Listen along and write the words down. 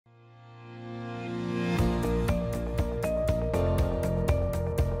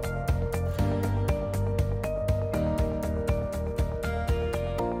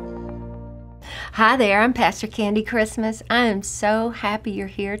Hi there, I'm Pastor Candy Christmas. I am so happy you're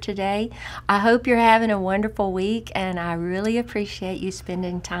here today. I hope you're having a wonderful week, and I really appreciate you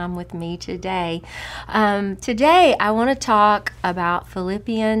spending time with me today. Today, I want to talk about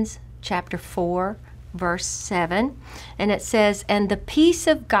Philippians chapter 4, verse 7, and it says, "And the peace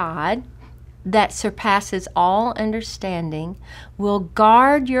of God that surpasses all understanding will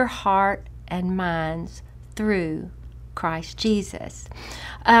guard your heart and minds through Christ Jesus."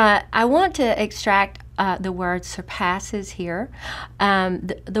 I want to extract the word surpasses here.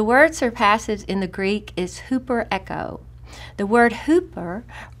 The word surpasses in the Greek is huper-echo. The word huper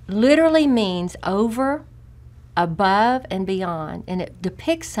literally means over, above, and beyond, and it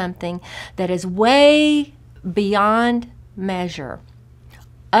depicts something that is way beyond measure.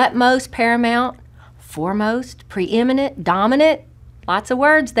 Utmost, paramount, foremost, preeminent, dominant, lots of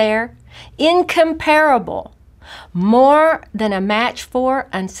words there, incomparable, more than a match for,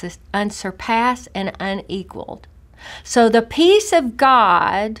 unsurpassed, and unequaled. So the peace of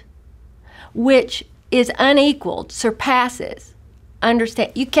God, which is unequaled, surpasses,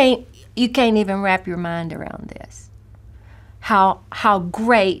 understand, you can't even wrap your mind around this. How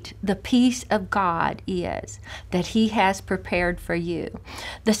great the peace of God is that He has prepared for you.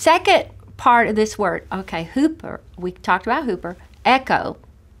 The second part of this word, okay, huper, we talked about huper, echo.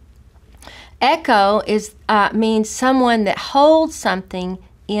 Echo means someone that holds something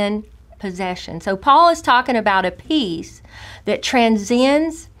in possession. So Paul is talking about a peace that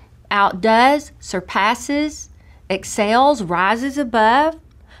transcends, outdoes, surpasses, excels, rises above,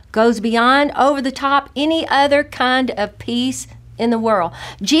 goes beyond, over the top, any other kind of peace in the world.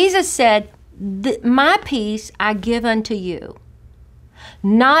 Jesus said, "My peace I give unto you,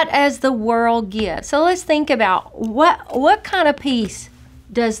 not as the world gives." So let's think about what kind of peace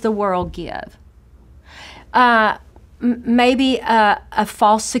does the world give? Maybe a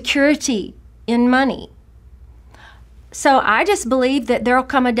false security in money. So I just believe that there'll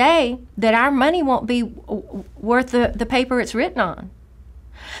come a day that our money won't be worth the paper it's written on.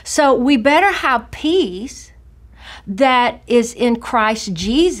 So we better have peace that is in Christ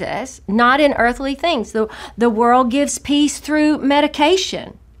Jesus, not in earthly things. The world gives peace through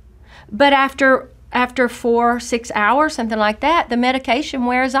medication, but after 4 or 6 hours, something like that, the medication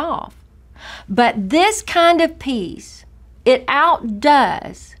wears off. But this kind of peace, it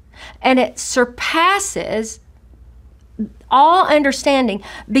outdoes and it surpasses all understanding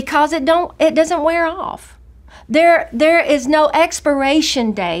because it doesn't wear off. There is no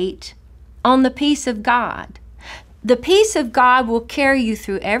expiration date on the peace of God. The peace of God will carry you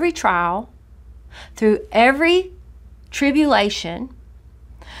through every trial, through every tribulation,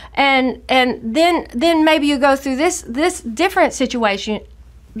 and then maybe you go through this different situation.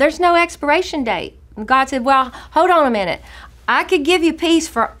 There's no expiration date. And God said, "Well, hold on a minute. I could give you peace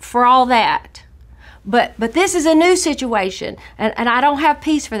for all that, but this is a new situation, and I don't have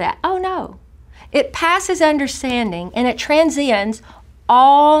peace for that." Oh no, it passes understanding, and it transcends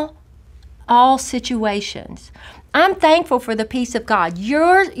all situations. I'm thankful for the peace of God.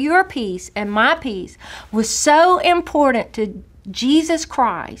 Your peace and my peace was so important to Jesus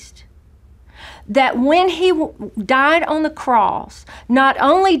Christ that when He died on the cross, not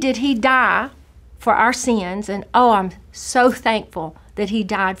only did He die for our sins, and oh, I'm so thankful that He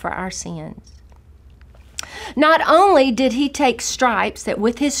died for our sins. Not only did He take stripes, that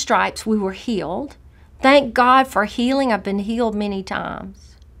with His stripes we were healed. Thank God for healing. I've been healed many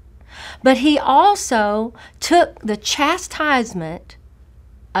times. But He also took the chastisement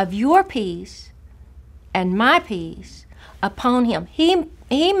of your peace and my peace upon Him.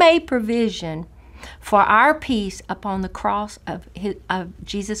 He made provision for our peace upon the cross of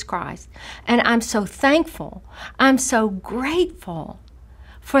Jesus Christ. And I'm so thankful. I'm so grateful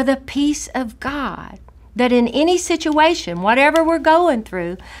for the peace of God, that in any situation, whatever we're going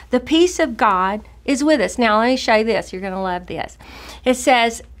through, the peace of God is with us. Now, let me show you this. You're going to love this. It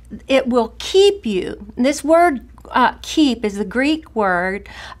says, it will keep you. This word keep is the Greek word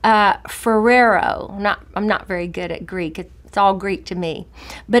phoreo. I'm not very good at Greek. It's all Greek to me.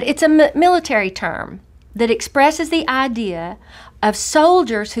 But it's a military term that expresses the idea of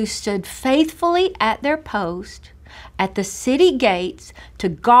soldiers who stood faithfully at their post at the city gates to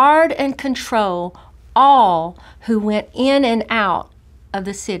guard and control all who went in and out of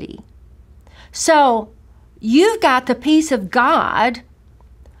the city. So you've got the peace of God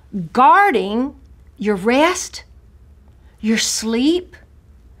guarding your rest, your sleep,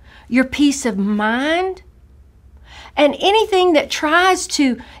 your peace of mind, and anything that tries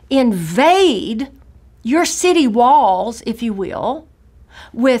to invade your city walls, if you will,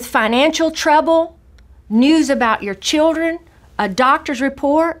 with financial trouble, news about your children, a doctor's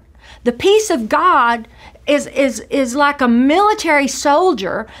report, The peace of God is like a military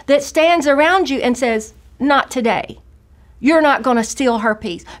soldier that stands around you and says, not today. You're not going to steal her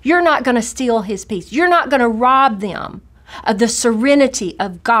peace. You're not going to steal his peace. You're not going to rob them of the serenity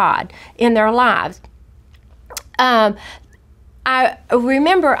of God in their lives. I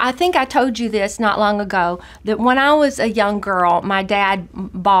remember, I think I told you this not long ago, that when I was a young girl, my dad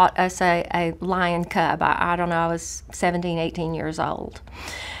bought us a lion cub. I don't know, I was 17, 18 years old.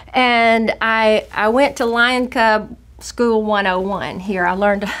 And I went to Lion Cub School 101 here. I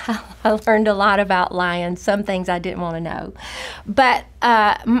learned a lot about lions, some things I didn't want to know. But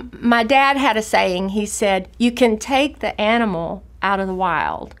my dad had a saying. He said, you can take the animal out of the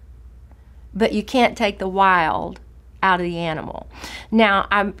wild, but you can't take the wild out of the animal. Now,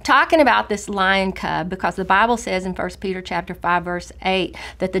 I'm talking about this lion cub because the Bible says in 1 Peter chapter 5, verse 8,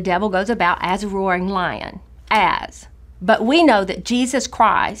 that the devil goes about as a roaring lion, but we know that Jesus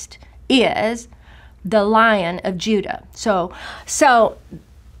Christ is the Lion of Judah. So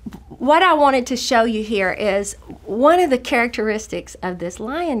what I wanted to show you here is one of the characteristics of this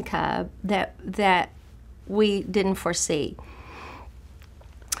lion cub that we didn't foresee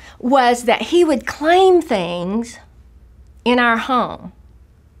was that he would claim things in our home,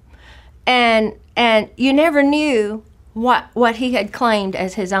 and you never knew what he had claimed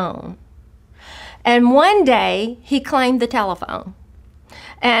as his own. And one day he claimed the telephone.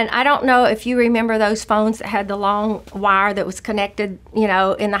 And I don't know if you remember those phones that had the long wire that was connected, you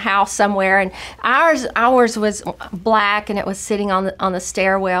know, in the house somewhere. And ours was black, and it was sitting on the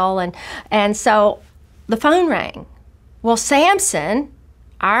stairwell, and so the phone rang. Well, Samson,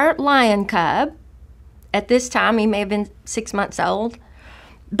 our lion cub, at this time he may have been 6 months old,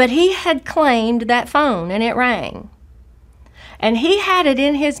 but he had claimed that phone, and it rang. And he had it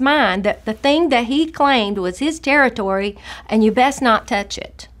in his mind that the thing that he claimed was his territory, and you best not touch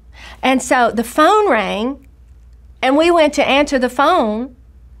it. And so the phone rang, and we went to answer the phone,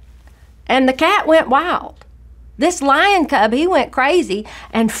 and the cat went wild. This lion cub, he went crazy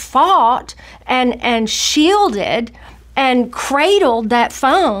and fought and shielded and cradled that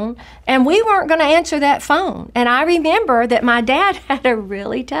phone, and we weren't going to answer that phone. And I remember that my dad had a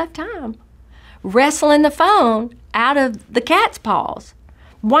really tough time wrestling the phone out of the cat's paws.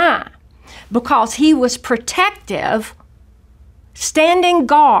 Why? Because he was protective, standing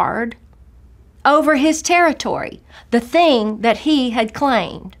guard over his territory, the thing that he had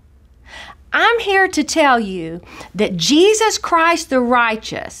claimed. I'm here to tell you that Jesus Christ the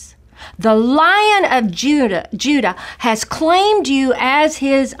righteous, the Lion of Judah, has claimed you as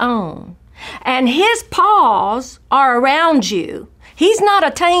his own, and his paws are around you. He's not a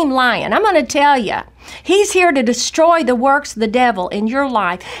tame lion. I'm going to tell you. He's here to destroy the works of the devil in your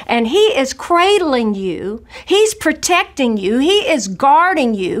life, and he is cradling you. He's protecting you. He is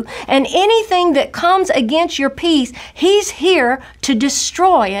guarding you, and anything that comes against your peace, he's here to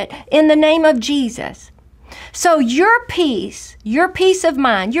destroy it in the name of Jesus. So your peace of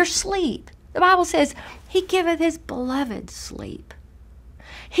mind, your sleep, the Bible says he giveth his beloved sleep.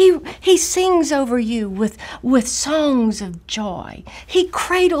 He sings over you with songs of joy. He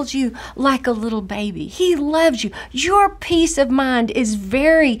cradles you like a little baby. He loves you. Your peace of mind is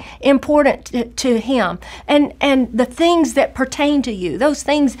very important to him. And the things that pertain to you, those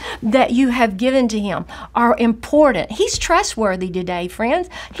things that you have given to him, are important. He's trustworthy today, friends.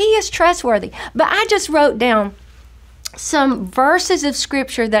 He is trustworthy. But I just wrote down some verses of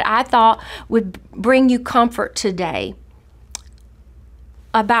scripture that I thought would bring you comfort today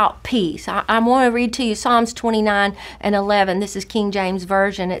about peace. I want to read to you Psalms 29 and 11. This is King James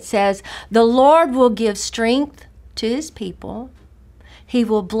Version. It says, "The Lord will give strength to his people. He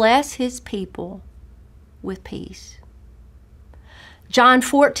will bless his people with peace." John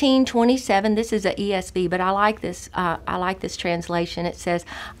 14:27. This is an ESV, but I like this. I like this translation. It says,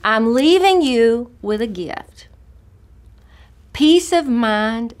 "I'm leaving you with a gift, peace of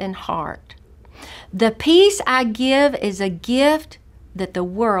mind and heart. The peace I give is a gift that the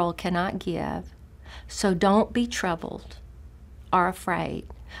world cannot give. So don't be troubled or afraid."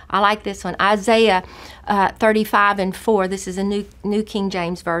 I like this one. Isaiah 35:4. This is a New King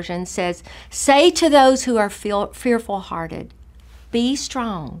James Version. Says, "Say to those who are fearful-hearted, be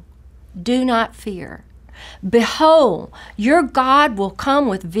strong, do not fear. Behold, your God will come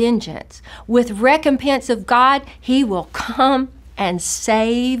with vengeance. With recompense of God, he will come and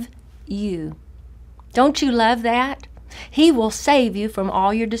save you." Don't you love that? He will save you from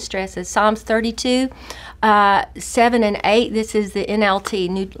all your distresses. Psalms 32, 7 and 8, this is the NLT,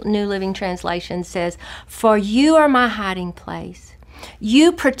 New Living Translation, says, "For you are my hiding place.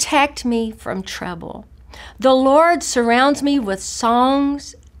 You protect me from trouble. The Lord surrounds me with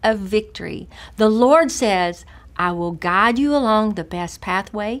songs of victory. The Lord says, I will guide you along the best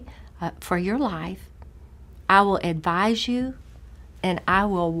pathway for your life. I will advise you, and I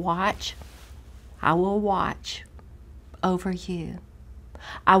will watch over you.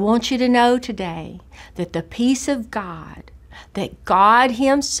 I want you to know today that the peace of God, that God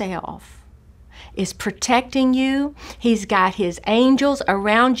Himself is protecting you. He's got His angels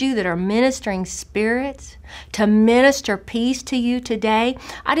around you that are ministering spirits to minister peace to you today.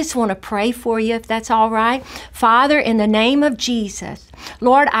 I just want to pray for you, if that's all right. Father, in the name of Jesus,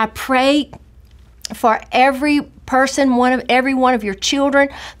 Lord, I pray for every person, every one of your children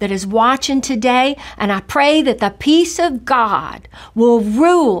that is watching today, and I pray that the peace of God will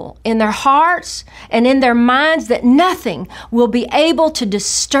rule in their hearts and in their minds, that nothing will be able to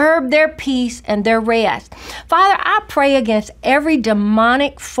disturb their peace and their rest. Father, I pray against every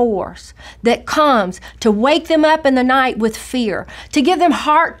demonic force that comes to wake them up in the night with fear, to give them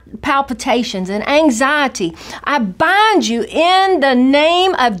heart palpitations and anxiety. I bind you in the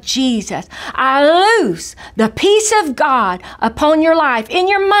name of Jesus. I loose the peace of God upon your life, in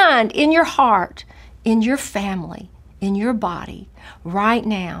your mind, in your heart, in your family, in your body, right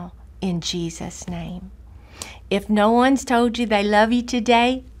now, in Jesus' name. If no one's told you they love you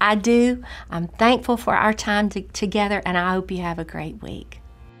today, I do. I'm thankful for our time together, and I hope you have a great week.